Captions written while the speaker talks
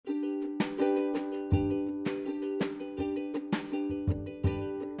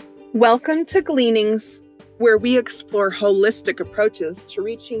Welcome to Gleanings, where we explore holistic approaches to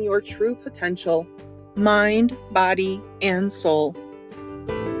reaching your true potential, mind, body, and soul.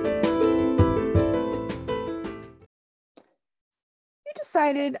 You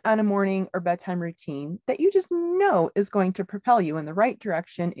decided on a morning or bedtime routine that you just know is going to propel you in the right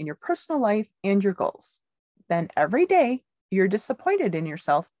direction in your personal life and your goals. Then every day, you're disappointed in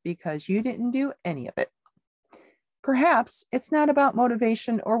yourself because you didn't do any of it. Perhaps it's not about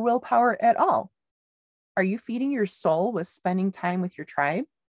motivation or willpower at all. Are you feeding your soul with spending time with your tribe?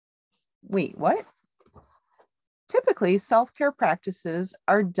 Wait, what? Typically, self care practices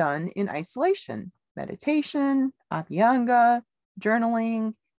are done in isolation: meditation, abhyanga,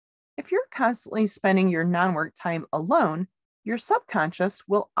 journaling. If you're constantly spending your non work time alone, your subconscious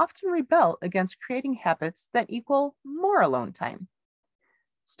will often rebel against creating habits that equal more alone time.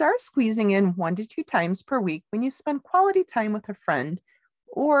 Start squeezing in 1 to 2 times per week when you spend quality time with a friend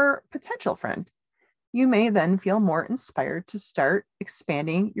or potential friend. You may then feel more inspired to start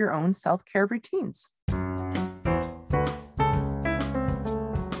expanding your own self care routines.